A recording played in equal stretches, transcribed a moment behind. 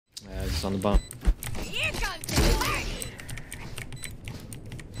Last on the bump. Here comes the party.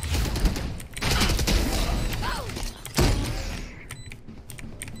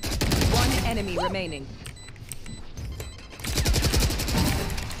 One enemy remaining.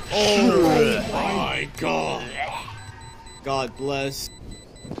 Oh my god. God bless.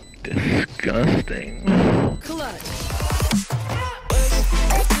 Disgusting. Clutch.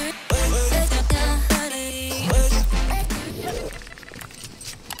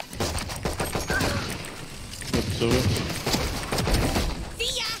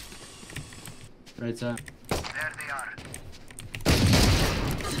 See ya. Right side. There they are.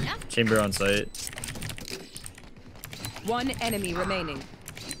 Chamber on site. One enemy remaining.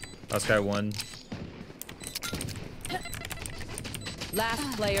 Last guy one.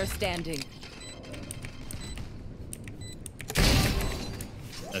 Last player standing.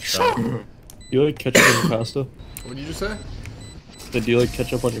 Nice shot. You like ketchup on your pasta? What did you just say? Do you like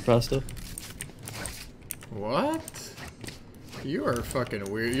ketchup on your pasta? What? You are fucking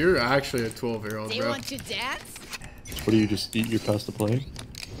weird. You're actually a 12-year-old, They bro. want to dance? What do you just eat your pasta plain?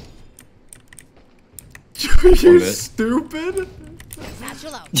 You're stupid?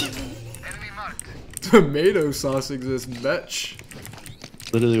 Satchel out. Tomato sauce exists, bitch.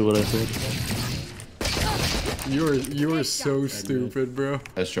 Literally what I said. You are so stupid, bro.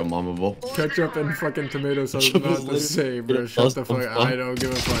 That's your mama bowl. Ketchup and fucking tomato sauce is Ketchup is not the same, bro. Shut the fuck up. I don't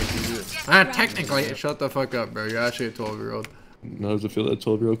give a fuck. Technically, shut the fuck up, bro. You're actually a 12-year-old. How does it feel that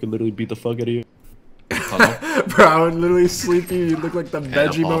 12-year-old can literally beat the fuck out of you? Bro, I would literally sleep you. You'd look like the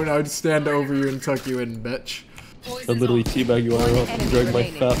veggie moan. I would stand over you and tuck you in, bitch. I'd literally teabag you on up and drag my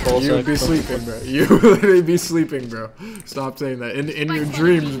fat ball You would be sleeping, bro. You would literally be sleeping, bro. Stop saying that. In your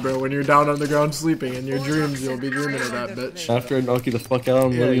dreams, bro. When you're down on the ground sleeping, in your dreams, you'll be dreaming of that, bitch. After I knock you the fuck out,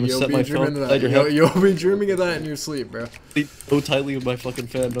 I'm Yeah, literally gonna you'll set be my phone dreaming of inside that. your head. You'll be dreaming of that in your sleep, bro. Sleep so tightly with my fucking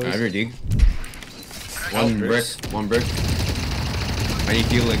fan I have nose. your dig. One brick. One brick. I need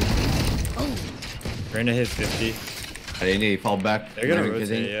healing. Reyna hit 50. I didn't need to fall back. They're gonna Never rotate,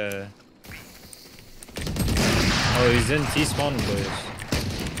 kidding. yeah. Oh, he's in T-spawn place.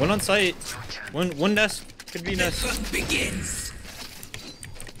 One on site. One nest. Could be nest.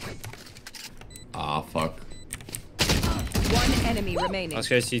 Ah, fuck. One enemy remaining. Last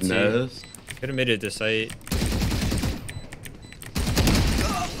guy CT. Nest. Could have made it to site.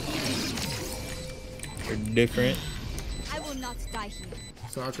 They're different. I will not die here.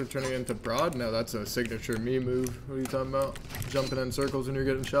 Sinatraa turning into Broad? No, that's a signature me move. What are you talking about? Jumping in circles when you're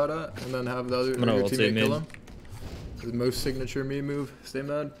getting shot at, and then have the other gonna your rotate teammate kill mid. him? The most signature me move. Stay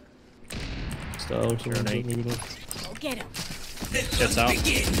mad. Style or something, Sure, maybe not. Go get him. Gets out.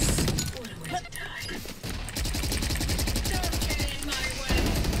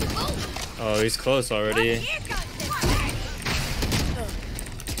 Oh, he's close already. Here comes the party.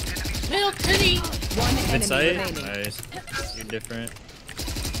 Little titty. One Mid enemy site. remaining. Nice. You're different.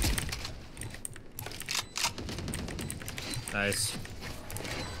 Nice.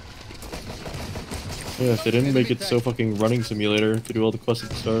 Yeah, if they didn't make it so fucking running simulator to do all the quests at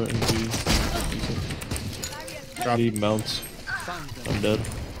the start and be mounts, I'm dead.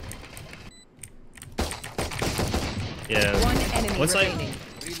 One Yeah. enemy One site. remaining.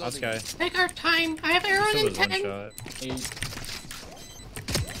 Last guy. Take our time. I have arrow Still in was one 10. shot.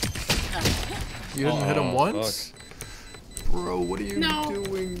 You didn't hit him Oh, once? Bro, what are you No.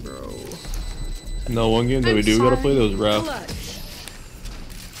 doing, bro? No, one game that we do gotta play those Raph. Clutch.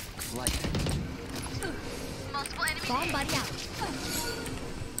 Bomb buddy out.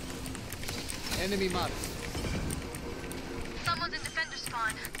 Enemy mark. Someone's in defender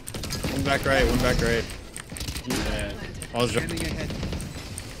spawn. One back right. One back right. Yeah. I was Scanning ahead.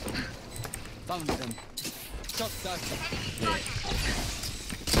 Found them. Shot that.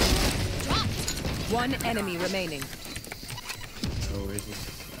 One enemy remaining.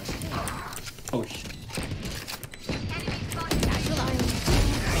 Oh shit. Satchel out.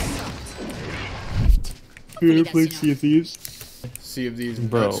 You ever played Sea of Thieves? See if these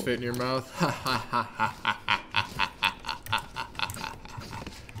Bro. nuts fit in your mouth.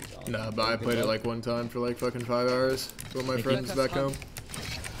 Nah, but I played it like one time for like fucking 5 hours with my friends back home.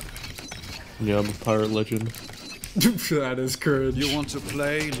 Yeah, I'm a pirate legend. That is courage. You want to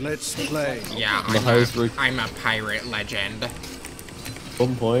play? Let's play. Yeah, The highest rank. I'm a pirate legend.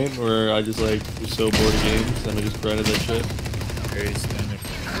 One point where I just like was so bored of games and I just grinded that shit. very standard.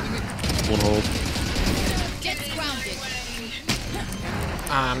 One hold. Get grounded.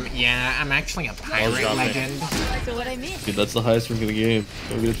 Yeah, I'm actually a pirate drop it. legend. So what I missed? Dude, that's the highest rank in the game.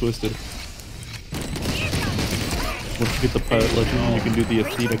 Don't get it twisted. Once you get the pirate legend, you can do the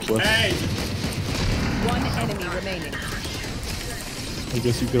Athena quest. One enemy remaining. I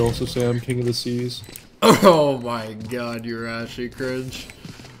guess you could also say I'm king of the seas. Oh my god, you're actually cringe.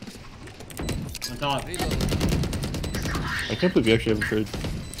 On top. I can't believe you actually haven't tried.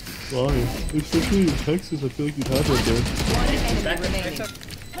 Why? Especially in Texas, I feel like you'd have it there. One enemy remaining.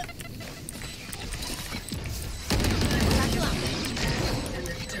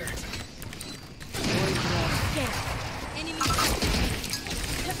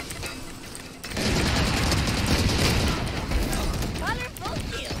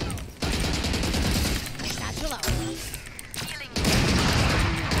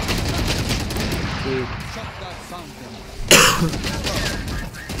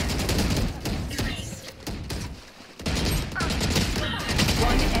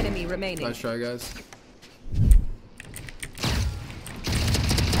 One enemy remaining. Nice try, guys.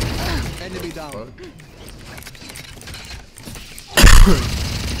 Enemy down. Fuck.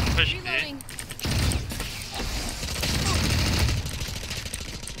 Push Reloading.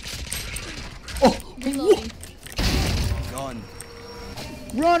 Reloading. Gone.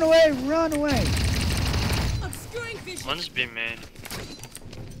 Run away! Run away! Obscuring vision. One's B main.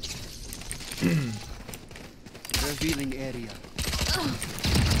 Revealing area.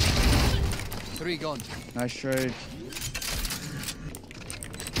 3 gone. Nice trade.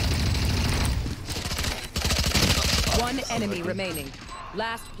 One enemy remaining.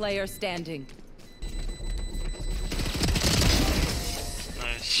 Last player standing.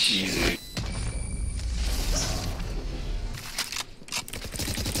 Nice.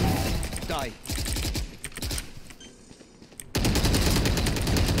 Die.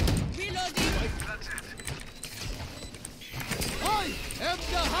 Reloading. I am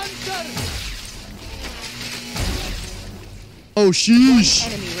the hunter. Oh, sheesh!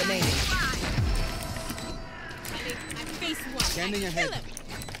 Enemy remaining. I'm face one. Scanning ahead. Kill him.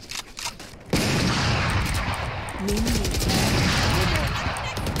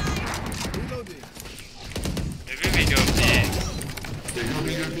 Reloading. Maybe we go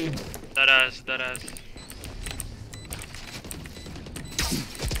B. That ass.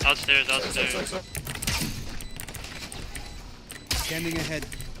 Outstairs. Scanning ahead.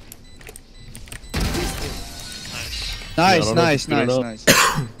 Nice. Yeah, I Nice, don't know if nice, it's good nice.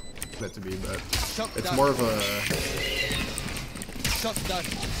 That to be, but Shot it's down. more of a. Shot down.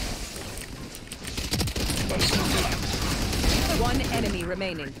 One enemy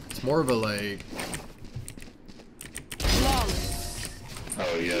remaining. It's more of a like. Flawless.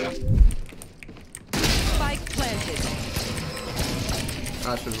 Oh yeah. Spike planted.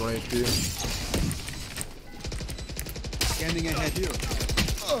 Ash is 1 HP. Scanning ahead.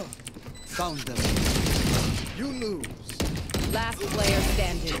 Found them. You lose. Last player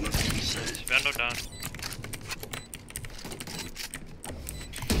standing. Vandal down.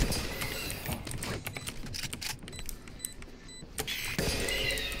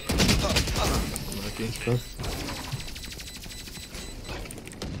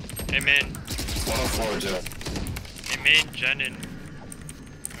 Hey man. 104, Jeff. Hey main, Jen and...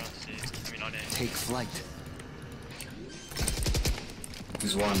 C. I mean on A. Take flight.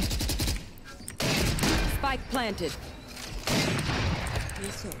 He's one. Spike planted.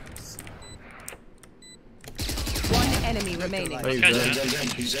 One enemy remaining. Hey, Okay, Jen. Jen.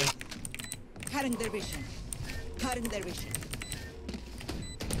 He's in. Cutting their vision. Cutting their vision.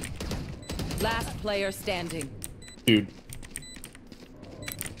 Last player standing. Dude.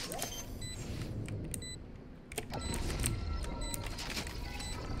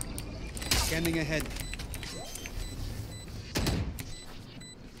 Scanning ahead.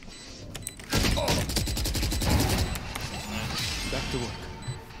 Back to work.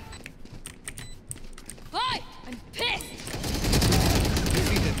 Hi! I'm pissed!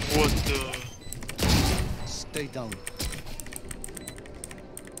 Defeated. What the... Stay down.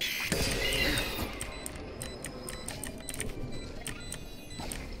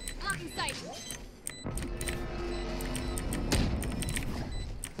 Blocking sight.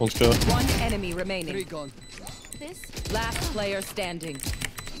 Let's go. One enemy 3 remaining. gone. This? Last player standing.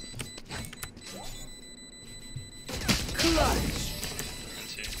 Let's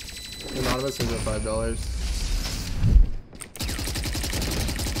see. Anonymous is at $5.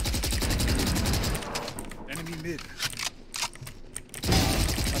 Enemy mid.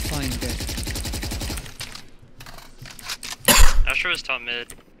 I find dead. Astro is top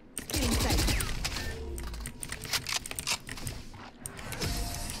mid.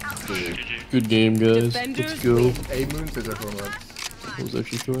 GG. Good game, guys. Defenders Let's go. win. A moons is everyone. I was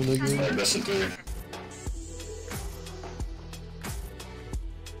actually throwing that game. Alright, best of 3.